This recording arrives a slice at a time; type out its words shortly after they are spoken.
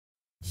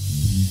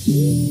What's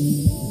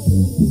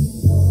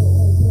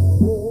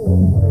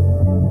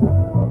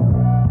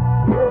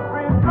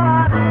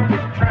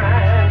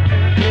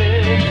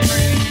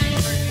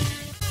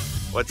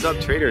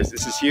up, traders?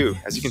 This is Hugh.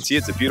 As you can see,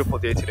 it's a beautiful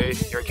day today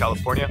here in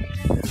California.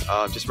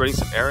 Just running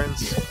some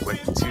errands, went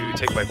to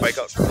take my bike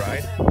out for a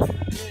ride.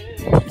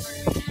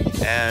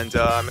 And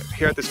I'm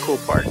here at this cool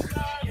park,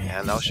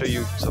 and I'll show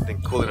you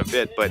something cool in a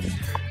bit. But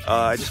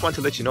I just want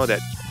to let you know that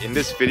in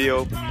this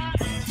video,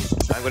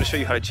 I'm going to show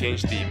you how to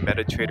change the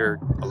MetaTrader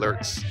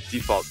alerts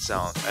default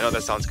sound. I know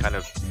that sounds kind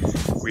of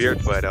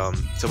weird, but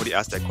somebody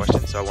asked that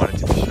question, so I wanted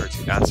to be sure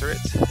to answer it.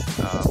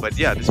 But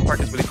yeah, this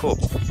park is really cool.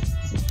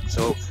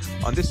 So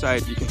on this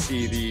side, you can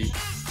see the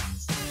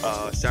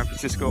San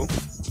Francisco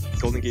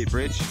Golden Gate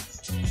Bridge.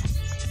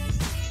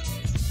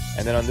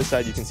 And then on this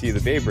side, you can see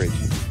the Bay Bridge.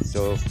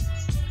 So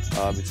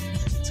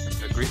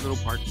it's a great little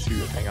park to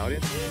hang out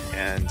in.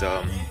 And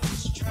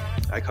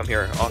I come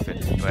here often.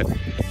 But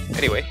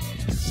anyway,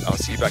 I'll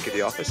see you back at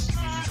the office.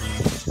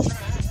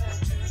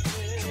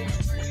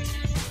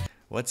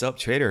 What's up,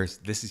 traders?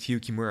 This is Hugh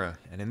Kimura.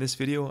 And in this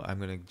video, I'm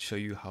going to show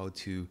you how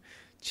to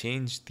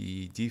change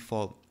the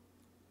default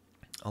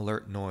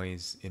alert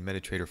noise in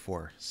MetaTrader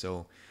 4.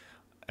 So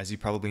as you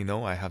probably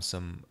know, I have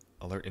some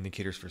alert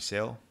indicators for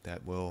sale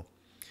that will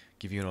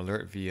give you an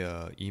alert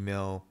via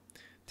email,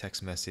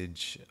 text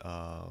message,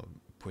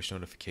 push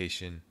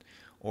notification,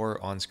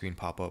 or on-screen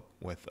pop-up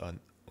with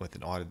an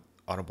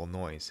audible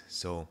noise.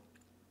 So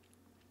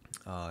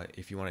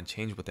if you want to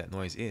change what that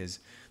noise is,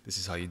 this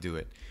is how you do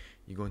it.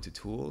 You go into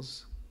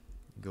Tools,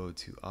 go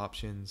to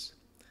Options,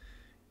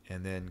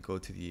 and then go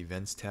to the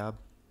Events tab,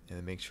 and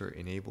then make sure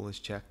Enable is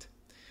checked.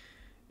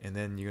 And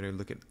then you're going to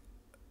look at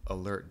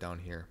alert down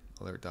here,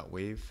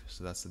 alert.wave.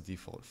 So that's the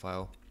default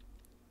file.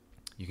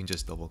 You can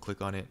just double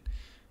click on it,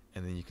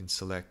 and then you can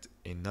select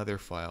another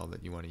file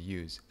that you want to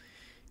use.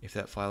 If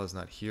that file is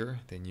not here,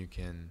 then you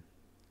can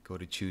go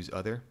to choose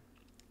other,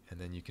 and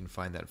then you can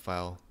find that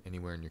file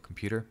anywhere in your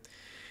computer.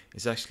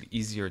 It's actually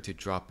easier to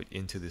drop it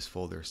into this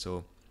folder.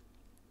 So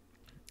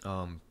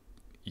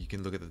you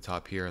can look at the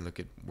top here and look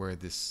at where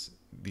these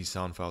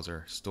sound files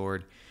are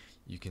stored.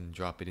 You can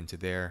drop it into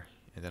there,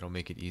 and that'll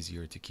make it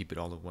easier to keep it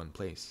all in one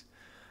place.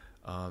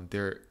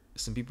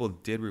 Some people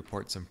did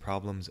report some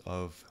problems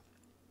of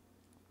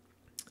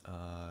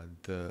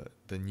the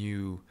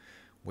new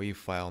wave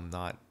file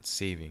not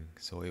saving,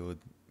 so it would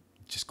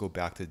just go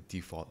back to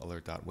default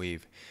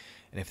alert.wave.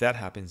 And if that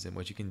happens, then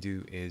what you can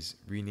do is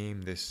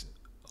rename this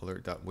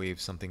alert.wave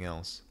something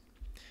else,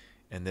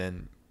 and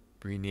then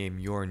rename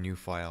your new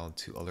file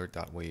to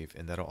alert.wave,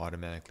 and that'll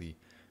automatically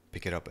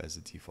pick it up as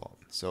the default.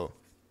 So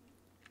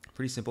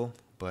pretty simple,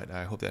 but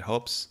I hope that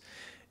helps.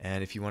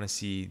 And if you want to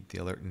see the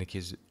alert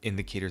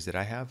indicators that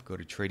I have, go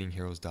to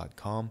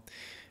tradingheroes.com,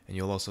 and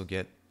you'll also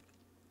get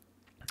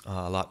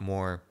a lot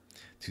more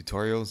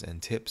tutorials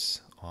and tips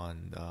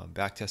on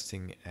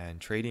backtesting and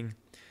trading.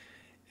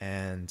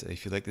 And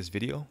if you like this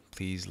video,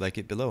 please like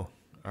it below.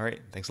 All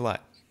right, thanks a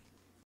lot.